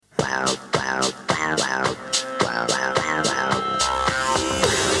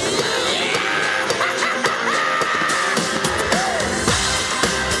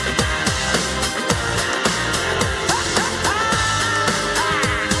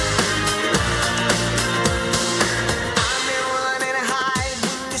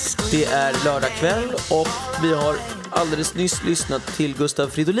Det är lördag kväll och vi har alldeles nyss lyssnat till Gustav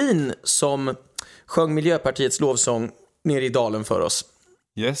Fridolin som sjöng Miljöpartiets lovsång nere i dalen för oss.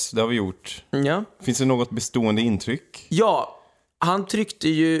 Yes, det har vi gjort. Ja. Finns det något bestående intryck? Ja, han tryckte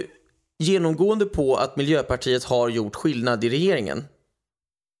ju genomgående på att Miljöpartiet har gjort skillnad i regeringen.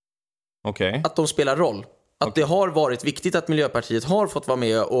 Okej. Att de spelar roll. Att det har varit viktigt att Miljöpartiet har fått vara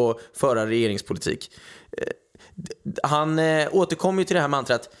med och föra regeringspolitik. Han återkommer ju till det här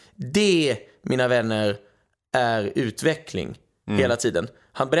mantrat. Det, mina vänner, är utveckling hela tiden.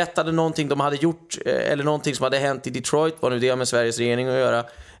 Han berättade någonting de hade gjort eller någonting som hade hänt i Detroit, vad nu det har med Sveriges regering att göra,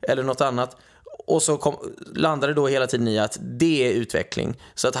 eller något annat. Och så landade då hela tiden i att det är utveckling.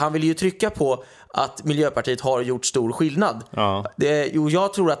 Så att han vill ju trycka på att Miljöpartiet har gjort stor skillnad. Ja.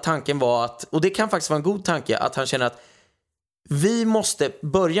 Jag tror att tanken var att, och det kan faktiskt vara en god tanke, att han känner att vi måste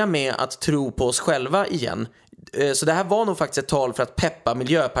börja med att tro på oss själva igen. Så det här var nog faktiskt ett tal för att peppa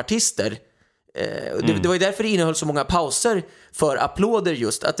miljöpartister. Det var ju därför det innehöll så många pauser för applåder,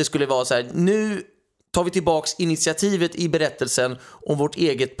 just att det skulle vara så här: nu tar vi tillbaks initiativet i berättelsen om vårt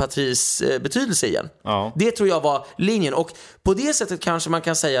eget partis betydelse igen. Ja. Det tror jag var linjen, och på det sättet kanske man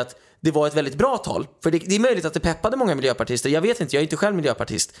kan säga att det var ett väldigt bra tal. För det är möjligt att det peppade många miljöpartister. Jag vet inte, jag är inte själv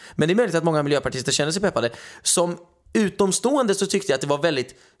miljöpartist, men det är möjligt att många miljöpartister känner sig peppade. Som utomstående så tyckte jag att det var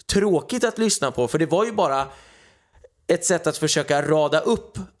väldigt tråkigt att lyssna på, för det var ju bara ett sätt att försöka rada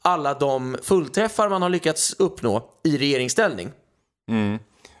upp alla de fullträffar man har lyckats uppnå i regeringsställning.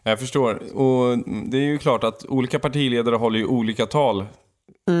 Jag förstår. Och det är ju klart att olika partiledare håller ju olika tal.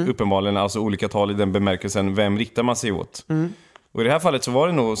 Uppenbarligen, alltså olika tal i den bemärkelsen, vem riktar man sig åt? Och i det här fallet så var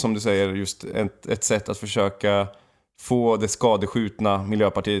det nog, som du säger, just ett sätt att försöka få det skadeskjutna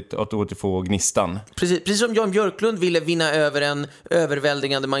Miljöpartiet att återfå gnistan. Precis som Jan Björklund ville vinna över en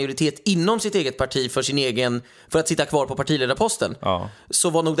överväldigande majoritet inom sitt eget parti för att sitta kvar på partiledarposten. Ja. Så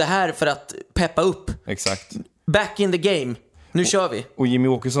var nog det här för att peppa upp. Exakt. Back in the game. Nu kör vi. Och Jimmy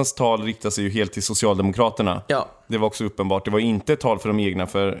Åkessons tal riktar sig ju helt till Socialdemokraterna. Ja. Det var också uppenbart. Det var inte ett tal för de egna,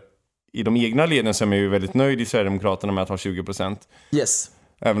 för i de egna leden så är man ju väldigt nöjd i Sverigedemokraterna med att ha 20%. Yes.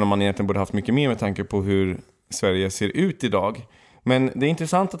 Även om man egentligen borde haft mycket mer med tanke på hur Sverige ser ut idag. Men det är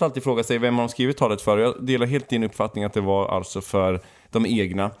intressant att alltid fråga sig vem man har skrivit talet för. Jag delar helt din uppfattning att det var alltså för de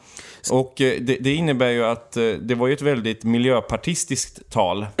egna. Och det innebär ju att det var ju ett väldigt miljöpartistiskt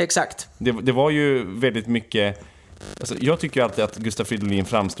tal. Exakt. Det var ju väldigt mycket... Alltså, jag tycker alltid att Gustav Fridolin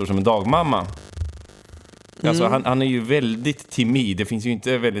framstår som en dagmamma. Alltså, han är ju väldigt timid. Det finns ju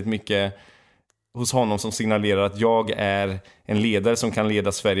inte väldigt mycket hos honom som signalerar att jag är en ledare som kan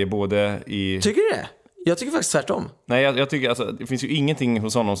leda Sverige både i... Tycker du det? Jag tycker faktiskt tvärtom. Nej, jag tycker alltså, det finns ju ingenting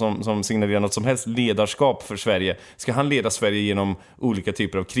hos honom som signalerar något som helst ledarskap för Sverige. Ska han leda Sverige genom olika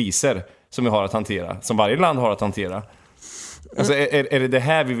typer av kriser som vi har att hantera, som varje land har att hantera? Alltså, är det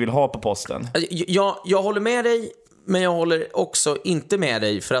här vi vill ha på posten? Jag håller med dig, men jag håller också inte med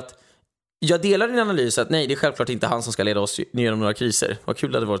dig, för att jag delar din analys att nej, det är självklart inte han som ska leda oss genom några kriser. Vad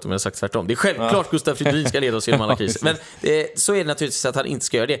kul det hade varit om jag sagt tvärtom. Det är självklart Gustav Fridolin ska leda oss genom alla kriser. Men så är det naturligtvis att han inte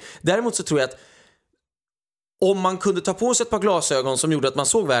ska göra det. Däremot så tror jag att om man kunde ta på sig ett par glasögon som gjorde att man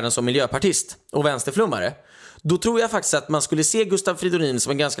såg världen som miljöpartist och vänsterflummare, då tror jag faktiskt att man skulle se Gustav Fridolin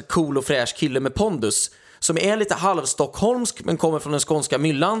som en ganska cool och fräsch kille med pondus, som är lite halvstockholmsk men kommer från den skånska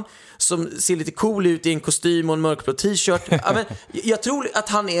myllan, som ser lite cool ut i en kostym och en mörkblå t-shirt. Ja, men jag tror att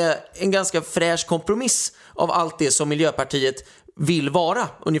han är en ganska fräsch kompromiss av allt det som Miljöpartiet vill vara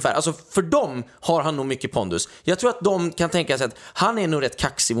ungefär. Alltså för dem har han nog mycket pondus. Jag tror att de kan tänka sig att han är nog rätt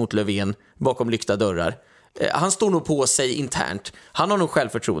kaxig mot Löfven bakom lyckta dörrar. Han står nog på sig internt. Han har nog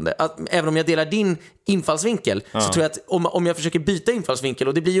självförtroende. Även om jag delar din infallsvinkel, så tror jag att om jag försöker byta infallsvinkel,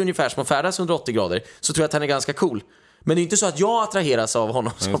 och det blir ungefär som att färdas 180 grader, så tror jag att han är ganska cool. Men det är inte så att jag attraheras av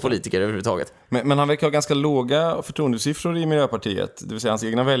honom som politiker överhuvudtaget. Men han verkar ha ganska låga förtroendesiffror i Miljöpartiet. Det vill säga hans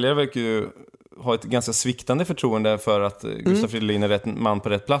egna väljare verkar ju ha ett ganska sviktande förtroende för att Gustav Fridolin är rätt man på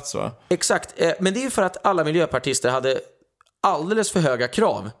rätt plats, va? Exakt, men det är ju för att alla miljöpartister hade alldeles för höga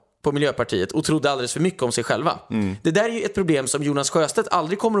krav på Miljöpartiet och trodde alldeles för mycket om sig själva. Det där är ju ett problem som Jonas Sjöstedt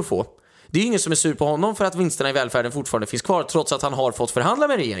aldrig kommer att få. Det är ju ingen som är sur på honom för att vinsterna i välfärden fortfarande finns kvar, trots att han har fått förhandla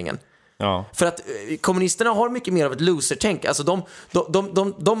med regeringen. Ja. För att kommunisterna har mycket mer av ett loser-tänk. Alltså de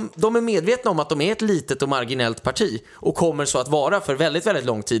är medvetna om att de är ett litet och marginellt parti och kommer så att vara för väldigt, väldigt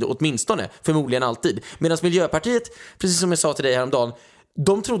lång tid, åtminstone, förmodligen alltid. Medan Miljöpartiet, precis som jag sa till dig häromdagen,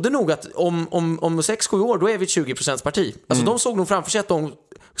 de trodde nog att om 6-7 år då är vi ett 20% parti. Alltså de såg nog framför sig att de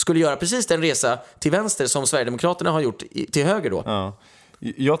skulle göra precis den resa till vänster som Sverigedemokraterna har gjort till höger då. Ja.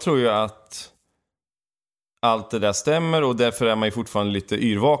 Jag tror ju att allt det där stämmer och därför är man ju fortfarande lite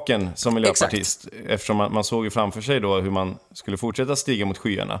yrvaken som miljöpartist. Exakt. Eftersom man såg ju framför sig då hur man skulle fortsätta stiga mot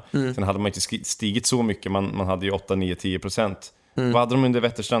skyarna. Sen hade man inte stigit så mycket, man hade ju 8, 9, 10%. Vad hade de under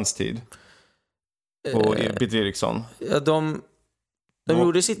Wetterstrands tid? Och Birger Eriksson? Ja, de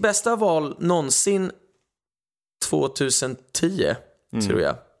gjorde sitt bästa val någonsin 2010, tror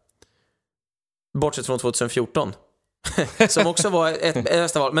jag. Bortsett från 2014. Som också var ett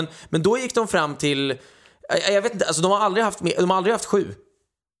bästa val. Men då gick de fram till... Jag vet inte, alltså de har aldrig haft 7.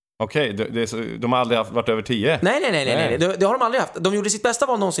 Okej, de har aldrig varit över 10? Nej. Det har de aldrig haft. De gjorde sitt bästa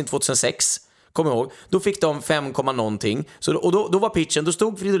val någonsin 2006. Kom ihåg, då fick de 5, någonting. Och då var pitchen, då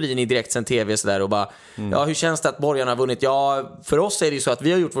stod Fridolin i direktsänd tv så där och bara, ja, hur känns det att borgarna har vunnit? Ja, för oss är det ju så att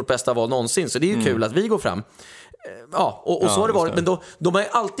vi har gjort vårt bästa val någonsin, så det är ju kul att vi går fram. Ja, och så har det varit, men de har ju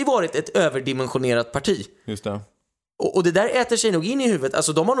alltid varit ett överdimensionerat parti. Just det. Och det där äter sig nog in i huvudet.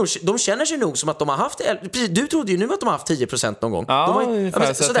 Alltså de känner sig nog som att de har haft... Du trodde ju nu att de har haft 10% någon gång. Ja,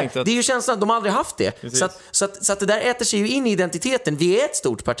 det är ju känslan att de aldrig haft det. Så att det där äter sig ju in i identiteten. Vi är ett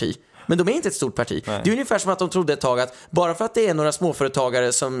stort parti. Men de är inte ett stort parti. Nej. Det är ungefär som att de trodde ett tag att bara för att det är några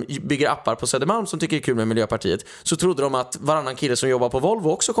småföretagare som bygger appar på Södermalm som tycker det är kul med Miljöpartiet, så trodde de att varannan kille som jobbar på Volvo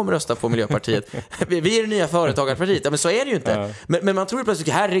också kommer rösta på Miljöpartiet. Vi är det nya företagarpartiet. Ja, men så är det ju inte. Ja. Men man tror ju plötsligt,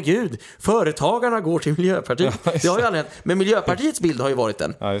 herregud, företagarna går till Miljöpartiet. Det har ju aldrig hänt. Men Miljöpartiets bild har ju varit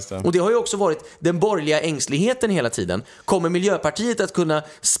den. Ja, just det. Och det har ju också varit den borgerliga ängsligheten hela tiden. Kommer Miljöpartiet att kunna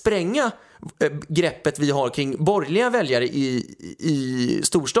spränga greppet vi har kring borgerliga väljare i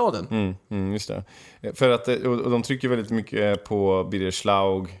storstaden? Just det. För att och de trycker väldigt mycket på Birger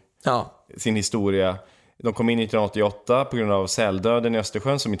Schlaug, sin historia. De kom in 1988 på grund av säldöden i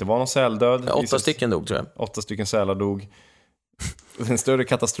Östersjön som inte var någon säldöd. 8 stycken dog, tror jag. 8 stycken sälar dog. En större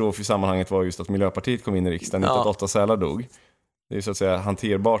katastrof i sammanhanget var just att Miljöpartiet kom in i riksdagen, inte att 8 sälar dog. Det är så att säga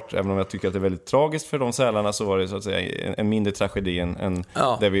hanterbart, även om jag tycker att det är väldigt tragiskt för de sälarna, så var det så att säga en mindre tragedi än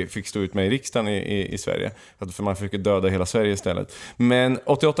det vi fick stå ut med i riksdagen i Sverige. För man försöker döda hela Sverige istället. Men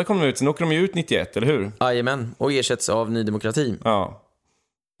 88 kom de ut, sen åker de ju ut 91, eller hur? Jajamän, och ersätts av Ny Demokrati. Ja.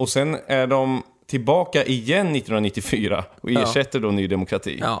 Och sen är de tillbaka igen 1994 och ersätter då Ny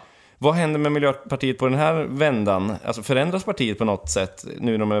Demokrati. Ja. Vad händer med Miljöpartiet på den här vändan? Alltså förändras partiet på något sätt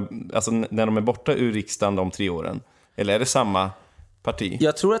nu när de är borta ur riksdagen de 3 åren? Eller är det samma parti?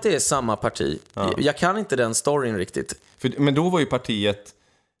 Jag tror att det är samma parti. Ja. Jag kan inte den storyn riktigt. Men då var ju partiet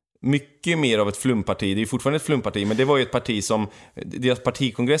mycket mer av ett flumparti. Det är ju fortfarande ett flumparti, men det var ju ett parti som... Deras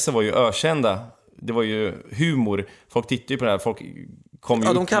partikongresser var ju ökända. Det var ju humor. Folk tittade ju på det här. Folk kom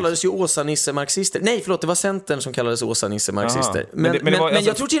ju de kallades ju Åsa-Nisse-marxister. Nej, förlåt, det var Centern som kallades Åsa-Nisse-marxister. Men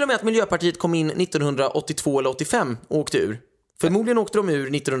jag tror till och med att Miljöpartiet kom in 1982 eller 85 och åkte ur. Förmodligen åkte de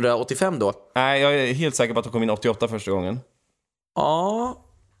ur 1985 då. Nej, jag är helt säker på att de kom in 88 första gången. Ja,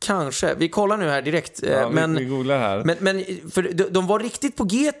 kanske. Vi kollar nu här direkt. Ja, vi googlar här. Men för de var riktigt på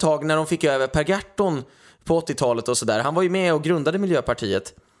G-tag när de fick över Per Gahrton på 80-talet och sådär. Han var ju med och grundade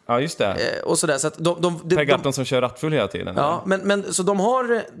Miljöpartiet. Ja, just det. Och sådär, så att Per Gahrton som kör rattfull hela tiden. Ja, men så de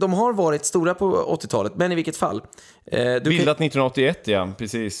har varit stora på 80-talet. Men i vilket fall? Bildat 1981, ja,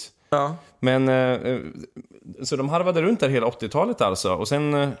 precis. Ja. Men så de harvade runt där hela 80-talet alltså. Och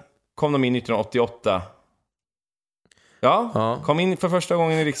sen kom de in 1988. Ja, kom in för första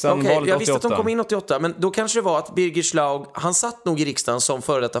gången i riksdagen, valet 88. Jag visste att de kom in 88, men då kanske det var att Birger Schlaug, han satt nog i riksdagen som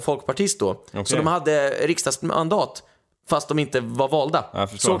före detta folkpartist då. Okay. Så de hade riksdagsmandat fast de inte var valda.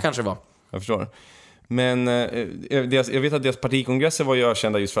 Så kanske det var. Jag förstår. Men jag vet att deras partikongresser var ju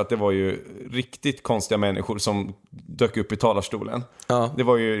ökända just för att det var ju riktigt konstiga människor som dök upp i talarstolen. Ja. Det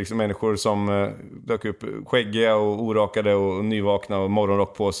var ju liksom människor som dök upp skäggiga och orakade och nyvakna och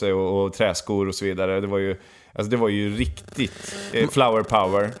morgonrock på sig och träskor och så vidare. Det var ju riktigt flower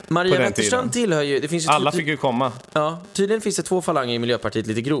power. Maria Wetterstrand tillhör ju... Alla fick ju komma. Ja, tydligen finns det 2 falanger i Miljöpartiet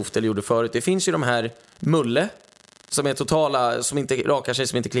lite grovt, eller gjorde förut. Det finns ju de här Mulle, som är totala, som inte rakar sig,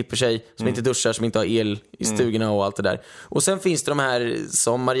 som inte klipper sig, som inte duschar, som inte har el i stugorna och allt det där. Och sen finns det de här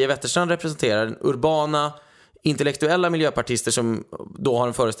som Maria Wetterstrand representerar, urbana, intellektuella miljöpartister som då har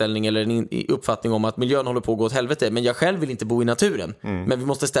en föreställning eller en uppfattning om att miljön håller på att gå åt helvete, men jag själv vill inte bo i naturen. Men vi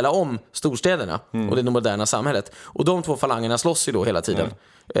måste ställa om storstäderna och det moderna samhället. Och de 2 falangerna slåss ju då hela tiden.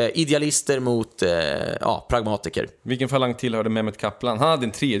 Idealister mot pragmatiker. Vilken falang tillhörde Mehmet Kaplan? Han hade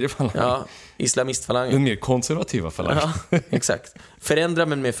en 3:e falang. Ja, islamistfalangen. Den mer konservativa falangen. Ja, exakt. Förändra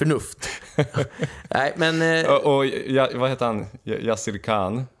men med förnuft. Nej, men... vad heter han? Yassir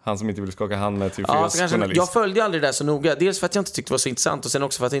Khan. Han som inte ville skaka hand med typ journalist. Jag följde aldrig det där så noga. Dels för att jag inte tyckte det var så intressant och sen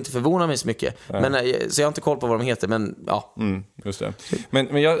också för att det inte förvånar mig så mycket. Men, så jag har inte koll på vad de heter, men ja. Just det.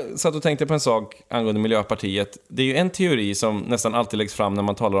 Men jag satt och tänkte på en sak angående Miljöpartiet. Det är ju en teori som nästan alltid läggs fram när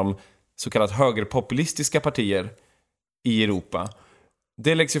man talar om så kallat högerpopulistiska partier i Europa.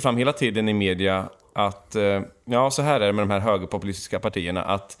 Det läggs ju fram hela tiden i media att, så här är det med de här högerpopulistiska partierna,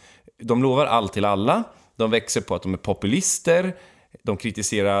 att de lovar allt till alla, de växer på att de är populister, de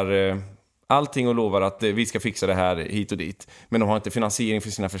kritiserar allting och lovar att vi ska fixa det här hit och dit. Men de har inte finansiering för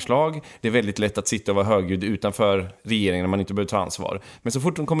sina förslag. Det är väldigt lätt att sitta och vara högljudd utanför regeringen när man inte behöver ta ansvar. Men så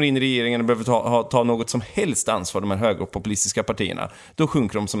fort de kommer in i regeringen och behöver ta något som helst ansvar, de här högerpopulistiska partierna, då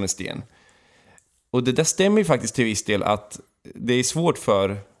sjunker de som en sten. Och det där stämmer ju faktiskt till viss del, att det är svårt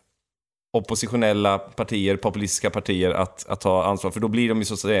för oppositionella partier, populistiska partier att ta ansvar, för då blir de ju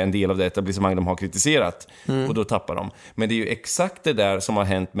så att säga en del av det etablissemang de har kritiserat, och då tappar de. Men det är ju exakt det där som har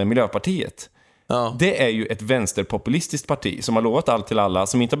hänt med Miljöpartiet. Ja. Det är ju ett vänsterpopulistiskt parti som har lovat allt till alla,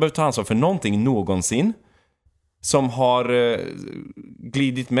 som inte har behövt ta ansvar för någonting någonsin, som har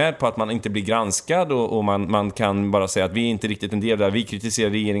glidit med på att man inte blir granskad och man kan bara säga att vi är inte riktigt en del där, vi kritiserar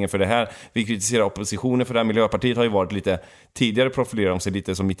regeringen för det här, vi kritiserar oppositionen för det här. Miljöpartiet har ju varit lite tidigare, profilerat om sig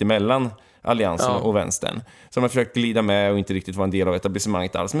lite som mittemellan alliansen och vänstern. Så de har försökt glida med och inte riktigt vara en del av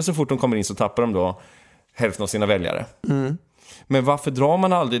etablissemanget alls. Men så fort de kommer in så tappar de då hälften av sina väljare. Men varför drar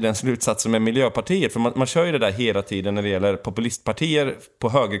man aldrig den slutsatsen med Miljöpartiet? För man kör ju det där hela tiden när det gäller populistpartier på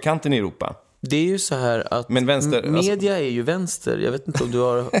högerkanten i Europa. Det är ju så här att media är ju vänster. Jag vet inte om du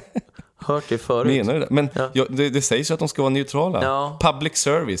har hört det förut. Menar du det? Men det sägs ju att de ska vara neutrala. Ja. Public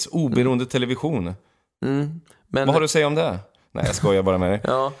service, oberoende television. Men vad har du att säga om det? Nej, jag skojar bara med dig.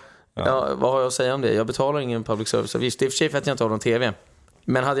 Ja, vad har jag att säga om det? Jag betalar ingen public service-avgift. Det är för sig för att jag inte har någon tv.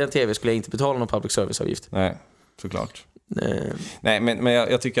 Men hade jag en tv skulle jag inte betala någon public service-avgift. Nej, såklart. Nej, men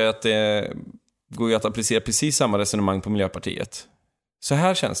jag tycker att det går ju att applicera precis samma resonemang på Miljöpartiet. Så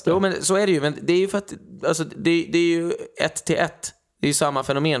här känns det. Jo, men så är det ju. Men det är ju för att alltså, det är ju 1 till 1. Det är ju samma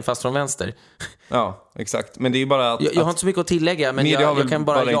fenomen fast från vänster. Ja, exakt. Men det är ju bara att... Jag har inte så mycket att tillägga, men jag kan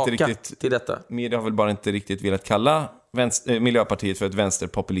bara jaka till detta. Media har väl bara inte riktigt velat kalla Miljöpartiet för ett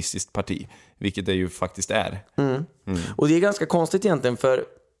vänsterpopulistiskt parti. Vilket det ju faktiskt är. Och det är ganska konstigt egentligen, för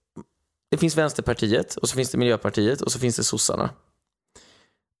det finns Vänsterpartiet och så finns det Miljöpartiet och så finns det sossarna.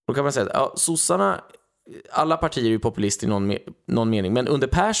 Då kan man säga att sossarna, alla partier är ju populister i någon mening, men under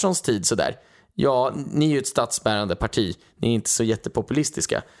Perssons tid så där, ja, ni är ju ett statsbärande parti, ni är inte så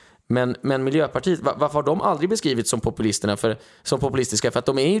jättepopulistiska. Men Miljöpartiet, varför har de aldrig beskrivits som populistiska? För att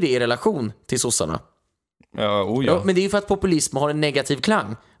de är ju det i relation till sossarna. Ja, men det är ju för att populism har en negativ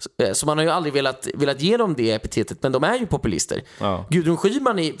klang. Så man har ju aldrig velat ge dem det epitetet, men de är ju populister. Ja. Gudrun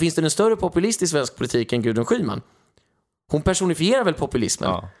Schyman, finns det en större populist i svensk politik än Gudrun Schyman? Hon personifierar väl populismen?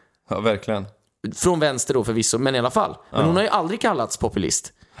 Ja, verkligen. Från vänster då förvisso, men i alla fall. Men hon har ju aldrig kallats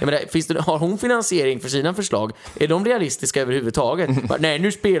populist. Jag menar, har hon finansiering för sina förslag? Är de realistiska överhuvudtaget? Nej,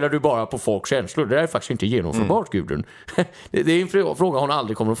 nu spelar du bara på folks känslor. Det där är faktiskt inte genomförbart, Gudrun. Det är en fråga hon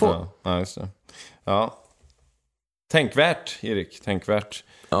aldrig kommer att få. Ja, just det. Ja. Tänkvärt, Erik. Tänkvärt.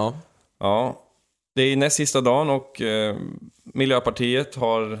 Ja. Det är näst sista dagen och Miljöpartiet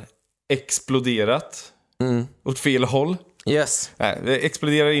har exploderat åt fel håll. Yes. Det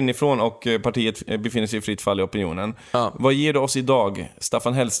exploderar inifrån och partiet befinner sig i fritt fall i opinionen. Vad ger det oss idag?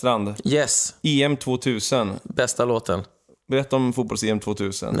 Staffan Hellstrand. Yes. EM 2000. Bästa låten. Berätta om fotbolls-EM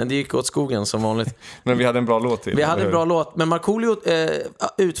 2000. Men det gick åt skogen som vanligt. Men vi hade en bra låt till. Vi hade en bra låt, men Markoolio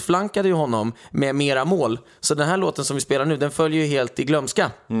utflankade ju honom med mera mål. Så den här låten som vi spelar nu, den följer ju helt i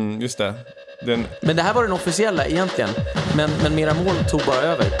glömska. Just det. Men det här var den officiella egentligen. Men mera mål tog bara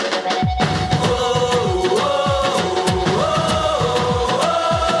över.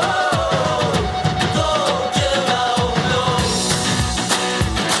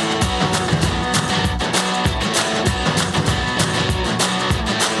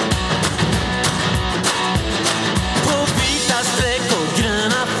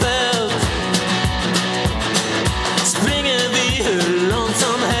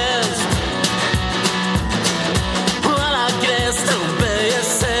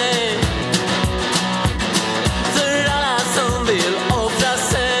 Say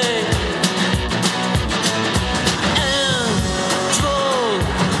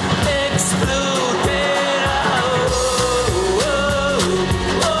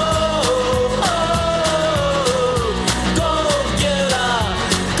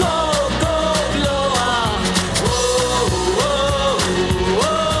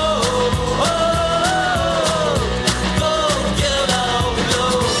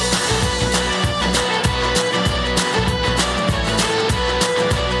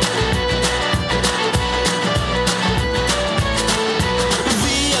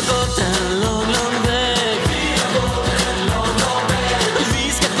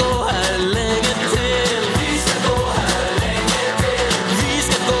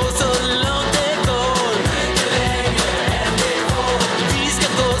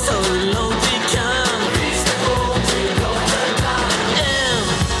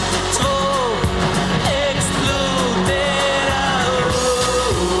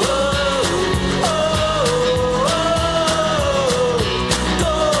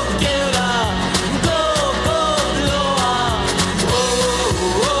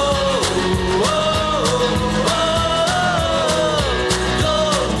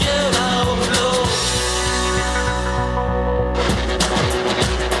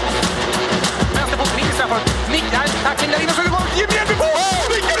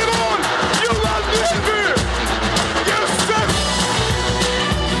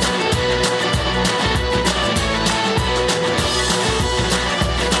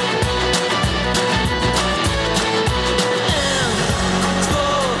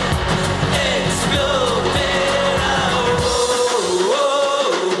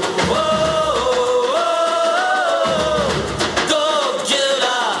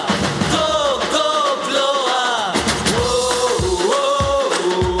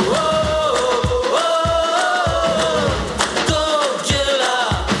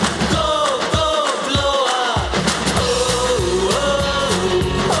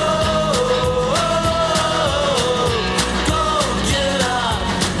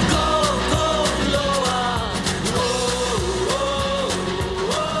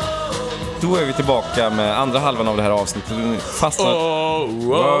tillbaka med andra halvan av det här avsnittet.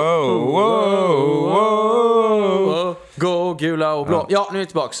 Gå gula och blå. Ja, nu är vi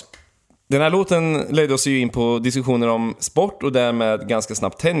tillbaks. Den här låten ledde oss ju in på diskussioner om sport och därmed ganska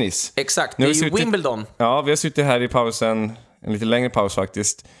snabbt tennis. Exakt, det är ju Wimbledon. Ja, vi har suttit här i pausen, en lite längre paus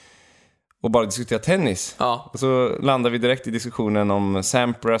faktiskt, och bara diskuterat tennis. Ja. Och så landar vi direkt i diskussionen om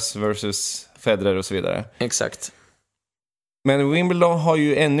Sampras versus Federer och så vidare. Exakt. Men Wimbledon har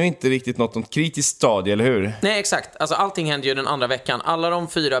ju ännu inte riktigt något kritiskt stadie, eller hur? Nej, exakt. Alltså, allting händer ju den andra veckan. Alla de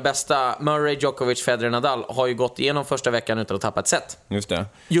 4 bästa, Murray, Djokovic, Federer, Nadal, har ju gått igenom första veckan utan att tappa ett set. Just det.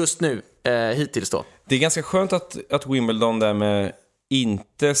 Just nu, hittills då. Det är ganska skönt att Wimbledon där med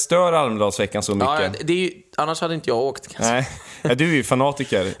inte stör Almedalsveckan så mycket. Ja, det är ju, annars hade inte jag åkt. Nej, du är ju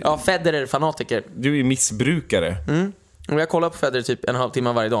fanatiker. Ja, Federer fanatiker. Du är ju missbrukare. Och jag kollar på Federer typ en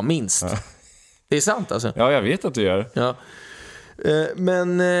halvtimme varje dag, minst. Ja. Det är sant alltså. Ja, jag vet att du gör. Ja.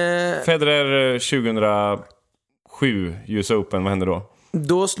 Men Federer 2007 US Open, vad hände då?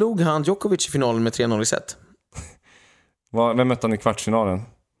 Då slog han Djokovic i finalen med 3-0 i set. Vem mötte han i kvartsfinalen?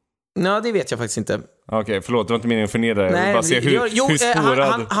 Nej, det vet jag faktiskt inte. Okej, förlåt, det var inte meningen att förnedra dig. Jag vill bara se hur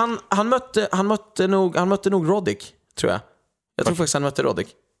spårad... Han mötte nog Roddick, tror jag. Jag tror faktiskt han mötte Roddick.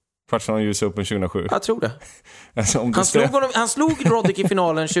 Kvartsfinalen US Open 2007. Jag tror det. Alltså, han slog Roddick i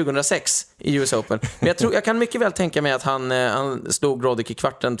finalen 2006 i US Open. Men jag kan mycket väl tänka mig att han slog Roddick i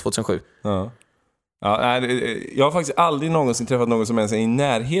kvarten 2007. Ja. Jag har faktiskt aldrig någonsin träffat någon som ens är i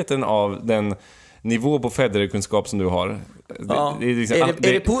närheten av den nivå på Federer-kunskap som du har. Ja.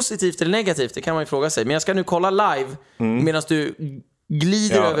 Är det positivt eller negativt? Det kan man ju fråga sig. Men jag ska nu kolla live medan du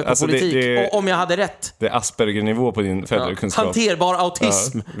glider över på politik. Och om jag hade rätt. Det är Asperger-nivå på din Federer-kunskap. Hanterbar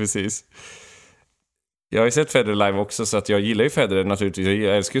autism. Ja, precis. Jag har ju sett Federer live också, så att jag gillar ju Federer naturligtvis.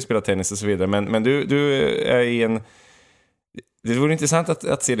 Jag älskar ju att spela tennis och så vidare. Men du är i en... Det vore intressant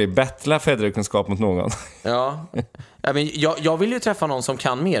att se dig battla Federer-kunskap mot någon. Ja. Men jag vill ju träffa någon som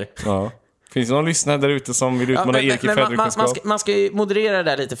kan mer. Ja. Finns det någon lyssnare där ute som vill utmana Erik i Federer-kunskap? Man ska ju moderera det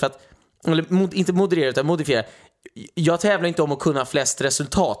där lite för att... Eller inte moderera utan modifiera. Jag tävlar inte om att kunna flest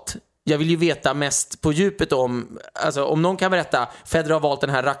resultat. Jag vill ju veta mest på djupet om... Alltså om någon kan berätta Federer har valt den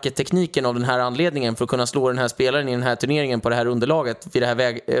här rackettekniken av den här anledningen för att kunna slå den här spelaren i den här turneringen på det här underlaget vid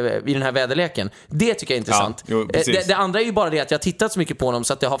den här väderleken. Det tycker jag är intressant. Ja, det andra är ju bara det att jag har tittat så mycket på honom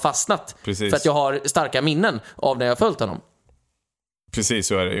så att det har fastnat. Precis. För att jag har starka minnen av när jag har följt honom. Precis,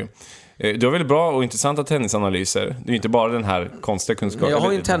 så är det ju. Du har väldigt bra och intressanta tennisanalyser. Det är ju inte bara den här konstiga kunskapen. Jag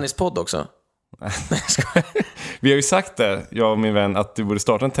har ju en tennispodd också. Vi har ju sagt det, jag och min vän, att du borde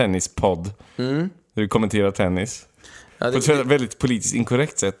starta en tennispodd. Där du kommenterar tennis. Ja, på ett väldigt politiskt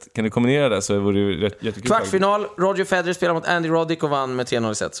inkorrekt sätt. Kan du kombinera det så vore det jättekul. Kvartsfinal, Roger Federer spelade mot Andy Roddick och vann med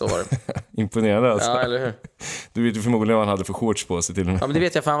 3-0 i set, så var det. Imponerande alltså. Ja, eller hur? Du vet ju förmodligen vad han hade för shorts på sig till och med. Ja, men det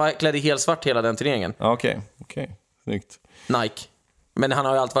vet jag, för han var klädd i helt svart hela den turneringen. Ja, okej. Snyggt. Nike. Men han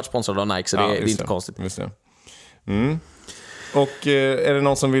har ju alltid varit sponsrad av Nike, så det är inte konstigt. Just det. Och är det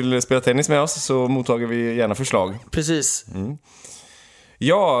någon som vill spela tennis med oss så mottager vi gärna förslag. Precis.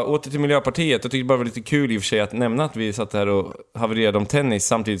 Ja, åter till Miljöpartiet. Jag tycker bara det var lite kul i och för sig att nämna att vi satt här och havererade om tennis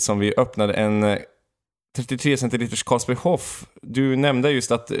samtidigt som vi öppnade en 33 centiliters Carlsberg Hoff. Du nämnde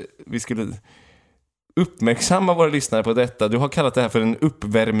just att vi skulle uppmärksamma våra lyssnare på detta. Du har kallat det här för en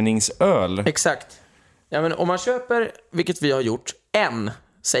uppvärmningsöl. Exakt. Ja, men om man köper, vilket vi har gjort, en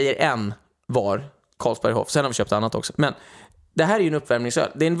var Carlsberg Hoff. Sen har vi köpt annat också. Men det här är ju en uppvärmningsöl.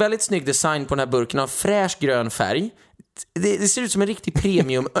 Det är en väldigt snygg design på den här burken av fräsch grön färg. Det ser ut som en riktig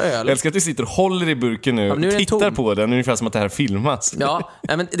premiumöl. Jag älskar att du sitter och håller i burken nu och tittar på den ungefär som att det här filmas. Ja,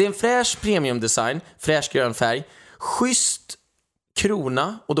 men det är en fräsch premiumdesign, fräsch grön färg, schysst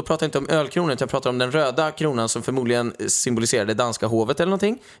krona, och då pratar jag inte om ölkronan utan jag pratar om den röda kronan som förmodligen symboliserar det danska hovet eller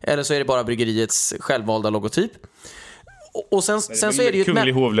någonting. Eller så är det bara bryggeriets självvalda logotyp. Och sen så är det ju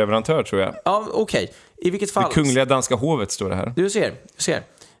kunglig hovleverantör, tror jag. Ja, okej. I vilket fall... Det kungliga danska hovet står det här. Du ser.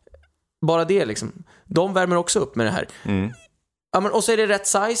 Bara det liksom. De värmer också upp med det här. Ja, men, och så är det rätt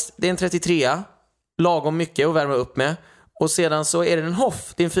size. Det är en 33. Lagom mycket att värma upp med. Och sedan så är det en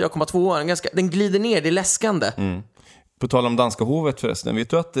Hoff. Det är en 4,2. Den glider ner, det är läskande. På tal om danska hovet förresten. Vet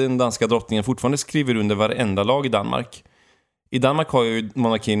du att den danska drottningen fortfarande skriver under varenda lag i Danmark? I Danmark har ju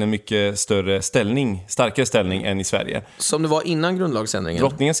monarkin en mycket starkare ställning än i Sverige. Som det var innan grundlagsändringen.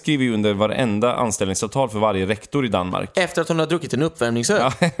 Drottningen skriver ju under varenda anställningsavtal för varje rektor i Danmark. Efter att hon har druckit en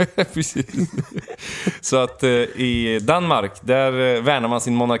uppvärmningsöl. Ja, precis. Så att i Danmark, där värnar man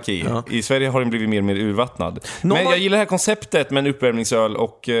sin monarki. Ja. I Sverige har den blivit mer och mer urvattnad. Men jag gillar det här konceptet med en uppvärmningsöl.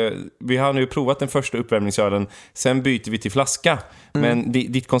 Och vi har nu provat den första uppvärmningsölen. Sen byter vi till flaska. Men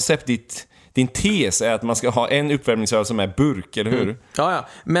ditt koncept, din tes är att man ska ha en uppvärmningsöl som är burk, eller hur? Ja.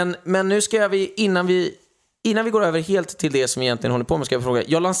 Men nu ska vi, innan vi går över helt till det som vi egentligen håller på med, ska jag fråga.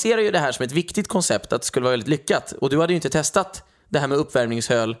 Jag lanserar ju det här som ett viktigt koncept, att det skulle vara väldigt lyckat. Och du hade ju inte testat det här med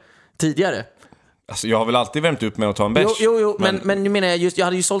uppvärmningsöl tidigare. Alltså, jag har väl alltid värmt upp med att ta en bärs. Jo, men nu menar jag just, jag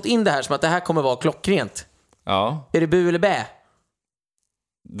hade ju sålt in det här som att det här kommer vara klockrent. Ja. Är det bu eller bä?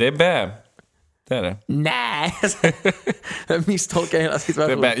 Det är bä. Det är det. Nej, jag misstolkar hela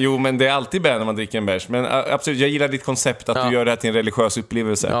situationen. Det är bä. Jo, men det är alltid bä när man dricker en bärs. Men absolut, jag gillar ditt koncept att du gör det här till en religiös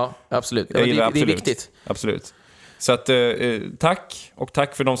upplevelse. Ja, absolut. Jag gillar absolut. Det är viktigt. Absolut. Så att, tack. Och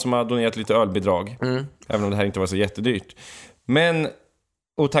tack för de som har donerat lite ölbidrag. Även om det här inte var så jättedyrt. Men,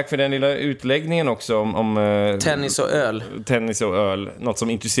 och tack för den lilla utläggningen också om tennis och öl. Tennis och öl. Något som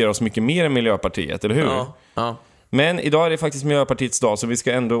intresserar oss mycket mer än Miljöpartiet, eller hur? Ja. Men idag är det faktiskt Miljöpartiets dag, så vi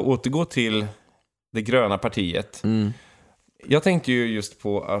ska ändå återgå till det gröna partiet. Jag tänkte ju just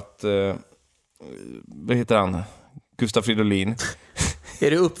på att vad heter han? Gustaf Fridolin.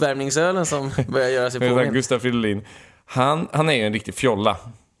 Är det uppvärmningsölen som börjar göra sig på? Gustaf Fridolin. Han är ju en riktig fjolla.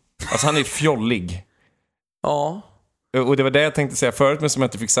 Alltså han är fjollig. Ja. Och det var det jag tänkte säga förut, men som jag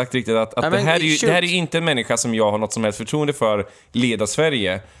inte fick sagt riktigt, att det här är ju inte en människa som jag har något som helst förtroende för leda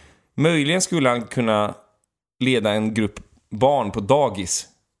Sverige. Möjligen skulle han kunna leda en grupp barn på dagis,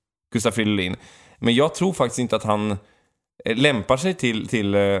 Gustaf Fridolin. Men jag tror faktiskt inte att han lämpar sig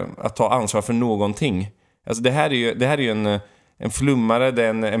till att ta ansvar för någonting. Alltså det här är ju en flummare, det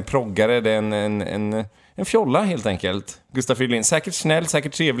är en proggare, det är en fjolla helt enkelt. Gustaf Fridolin, säkert snäll,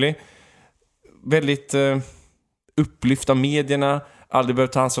 säkert trevlig. Väldigt upplyft av medierna, aldrig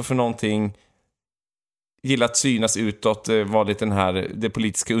behövt ta ansvar för någonting. Gillar att synas utåt, var lite det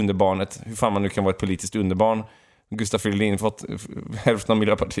politiska underbarnet. Hur fan man nu kan vara ett politiskt underbarn. Gustaf Fridolin fått hälften av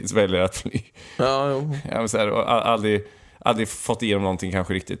Miljöpartiets väljare att fly. Ja, jo. Ja, så här, och aldrig fått igenom någonting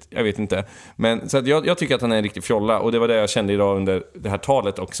kanske riktigt. Jag vet inte. Men så att jag tycker att han är en riktig fjolla. Och det var det jag kände idag under det här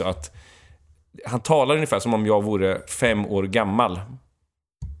talet också. Att han talar ungefär som om jag vore 5 år gammal.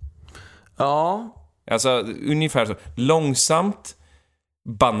 Ja. Alltså ungefär så. Långsamt,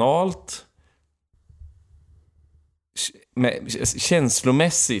 banalt,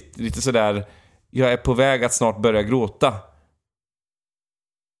 känslomässigt, lite sådär, jag är på väg att snart börja gråta.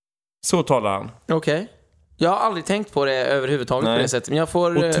 Så talar han. Okej. Jag har aldrig tänkt på det överhuvudtaget. Nej. På det sättet. Men jag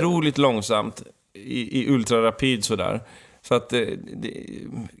får otroligt långsamt i ultrarapid sådär. Så att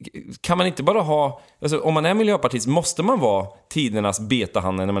kan man inte bara ha, alltså, om man är miljöpartist måste man vara tidernas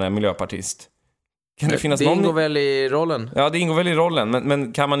betahanne när man är miljöpartist. Kan det finnas någon... ingår väl i rollen. Ja, det ingår väl i rollen.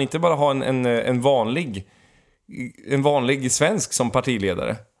 Men kan man inte bara ha en vanlig svensk som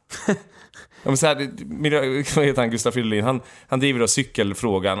partiledare? Så här, vad heter han, Gustaf Fridolin? Han driver då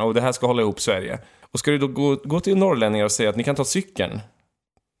cykelfrågan och det här ska hålla ihop Sverige. Och ska du då gå till norrlänningar och säga att ni kan ta cykeln?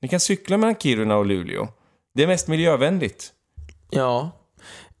 Ni kan cykla mellan Kiruna och Luleå. Det är mest miljövänligt. Ja.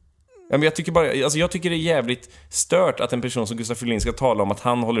 Men jag tycker det är jävligt stört att en person som Gustaf Fridolin ska tala om att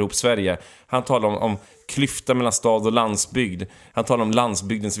han håller ihop Sverige. Han talar om klyfta mellan stad och landsbygd. Han talar om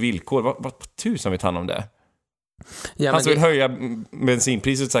landsbygdens villkor. Vad tusan vet han om det? Ja, han vill höja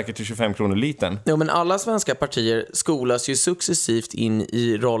bensinpriset säkert till 25 kronor litern. Ja, men alla svenska partier skolas ju successivt in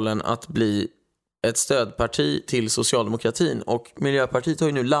i rollen att bli ett stödparti till socialdemokratin. Och Miljöpartiet har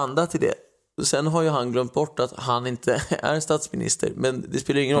ju nu landat i det. Sen har ju han glömt bort att han inte är statsminister. Men det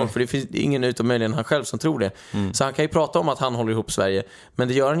spelar ingen roll, för det finns ingen utom möjligen han själv som tror det. Så han kan ju prata om att han håller ihop Sverige. Men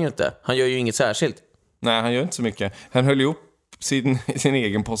det gör han ju inte. Han gör ju inget särskilt. Nej, han gör inte så mycket. Han höll ihop sin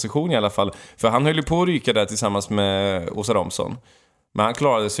egen position i alla fall. För han höll ju på att ryka där tillsammans med Åsa Romson. Men han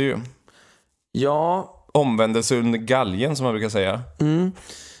klarade sig ju. Ja. Omvändelse under galgen, som man brukar säga.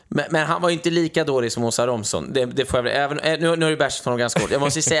 Men han var ju inte lika dålig som Åsa Romson. Det får jag väl, även, nu är det bärs från ganska hårt. Jag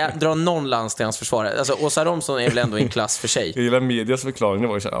måste säga, dra någon lans till hans försvar. Alltså, Åsa Romson är väl ändå en klass för sig. Jag gillar medias förklaring. Det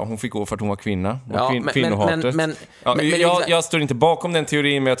var ju så här, hon fick gå för att hon var kvinna. Kvinnohatet. Jag står inte bakom den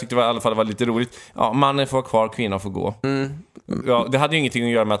teorin, men jag tyckte i alla fall det var lite roligt. Ja, mannen får vara kvar, kvinnan får gå. Ja, det hade ju ingenting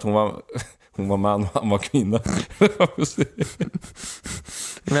att göra med att hon var man och han var kvinna.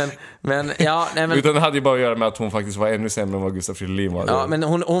 Utan det hade ju bara att göra med att hon faktiskt var ännu sämre än vad Gustaf Fridolin var. Ja, men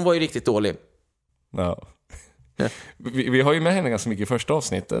hon var ju riktigt dålig. Ja. Vi har ju med henne ganska mycket i första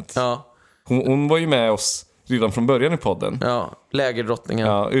avsnittet. Ja. Hon var ju med oss redan från början i podden. Ja, lägerdrottningen.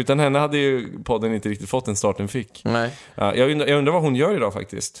 Ja, utan henne hade ju podden inte riktigt fått den start den fick. Nej. Ja, jag undrar vad hon gör idag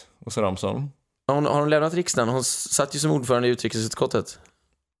faktiskt. Åsa Romson. Har hon lämnat riksdagen? Hon satt ju som ordförande i utrikesutskottet.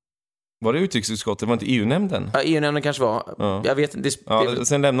 Var det utrikesutskottet? Var inte EU-nämnden? Ja, EU-nämnden kanske var. Ja. Jag vet inte.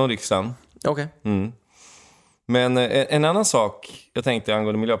 Sen lämnade hon riksdagen. Okej. Men en annan sak jag tänkte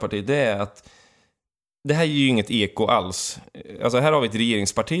angående Miljöpartiet, det är att det här är ju inget eko alls. Alltså här har vi ett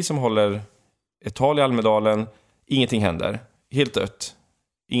regeringsparti som håller ett tal i Almedalen, ingenting händer. Helt dött.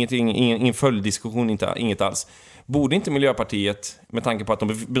 Ingen följdiskussion, inget alls. Borde inte Miljöpartiet, med tanke på att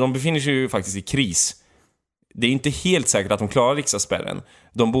de befinner sig ju faktiskt i kris, det är inte helt säkert att de klarar riksdagsspärren.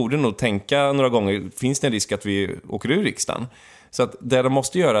 De borde nog tänka några gånger, finns det en risk att vi åker ur riksdagen? Så att det de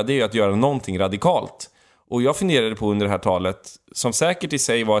måste göra, det är att göra någonting radikalt. Och jag funderade på under det här talet, som säkert i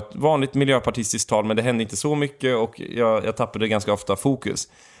sig var ett vanligt miljöpartistiskt tal, men det hände inte så mycket och jag tappade ganska ofta fokus.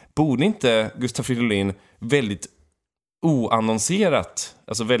 Borde inte Gustav Fridolin väldigt oannonserat,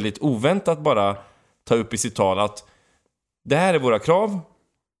 alltså väldigt oväntat bara ta upp i sitt tal att det här är våra krav.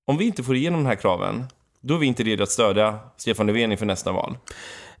 Om vi inte får igenom de här kraven, då är vi inte redo att stödja Stefan Löfven inför nästa val.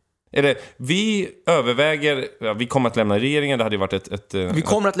 Eller vi överväger, vi kommer att lämna regeringen, det hade ju varit vi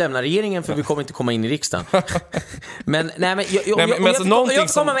kommer att lämna regeringen för vi kommer inte komma in i riksdagen. Men jag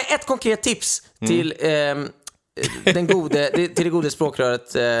kommer med ett konkret tips till till det gode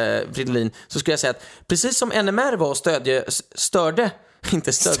språkröret Fridolin, så skulle jag säga att precis som NMR var och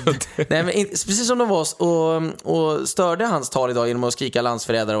precis som de var och störde hans tal idag genom att skrika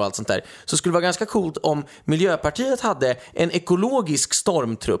landsförrädare och allt sånt där, så skulle det vara ganska coolt om Miljöpartiet hade en ekologisk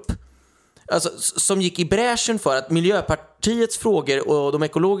stormtrupp, alltså, som gick i bräschen för att Miljöpartiets frågor och de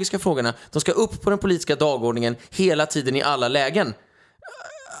ekologiska frågorna, de ska upp på den politiska dagordningen hela tiden i alla lägen.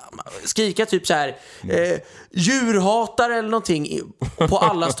 Skrika typ så här djurhatare eller någonting på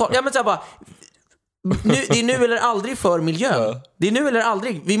allas tal. Ja, men så här bara, det är nu eller aldrig för miljön. Ja. Det är nu eller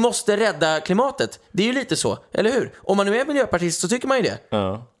aldrig. Vi måste rädda klimatet. Det är ju lite så, eller hur? Om man nu är miljöpartist så tycker man ju det.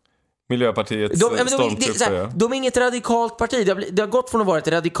 Ja. Miljöpartiets stormtrupper. De är inget radikalt parti. Det har gått från att vara ett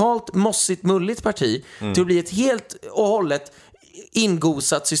radikalt, mossigt, mulligt parti till att bli ett helt och hållet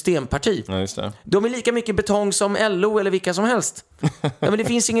ingosat systemparti. Ja, just det. De är lika mycket betong som LO eller vilka som helst. Ja, men det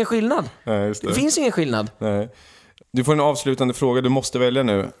finns ingen skillnad. Ja, just det. Det finns ingen skillnad. Nej. Du får en avslutande fråga. Du måste välja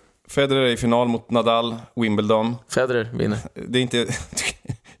nu. Federer är i final mot Nadal, Wimbledon. Federer vinner. Det är inte...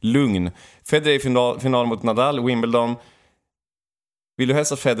 Lugn. Federer är i final mot Nadal, Wimbledon. Vill du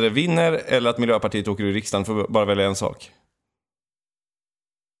helst att Federer vinner eller att Miljöpartiet åker ur riksdagen för att bara välja en sak?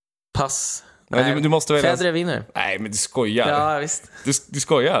 Pass. Nej, du måste välja. Federer vinner. Nej, men du skojar. Ja, visst. Du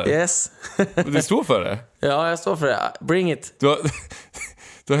skojar? Yes. Du står för det? Ja, jag står för det. Bring it.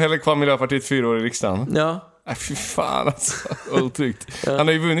 Du har hellre kvar Miljöpartiet 4 år i riksdagen? Ja. Nej, fy fan alltså. Otryggt. Han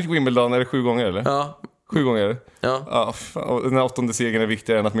har ju vunnit Wimbledon, är det 7 gånger eller? Ja. 7 gånger? Ja. Och den här 8:e segern är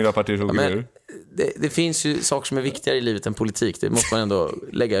viktigare än att Miljöpartiet åker ur. Det finns ju saker som är viktigare i livet än politik. Det måste man ändå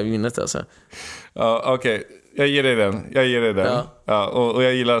lägga i minnet alltså. Ja, okej. Jag ger dig den. Ja, och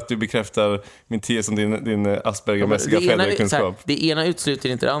jag gillar att du bekräftar min tes om din Aspergermässiga Federer-kunskap. Det ena utesluter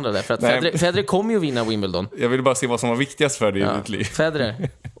inte det andra där. För att Federer kommer ju att vinna Wimbledon. Jag vill bara se vad som var viktigast för dig i ditt liv. Federer,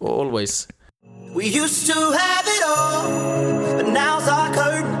 always. We used to have it all, but now's our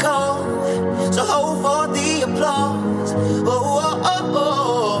curtain call. So hold for the applause.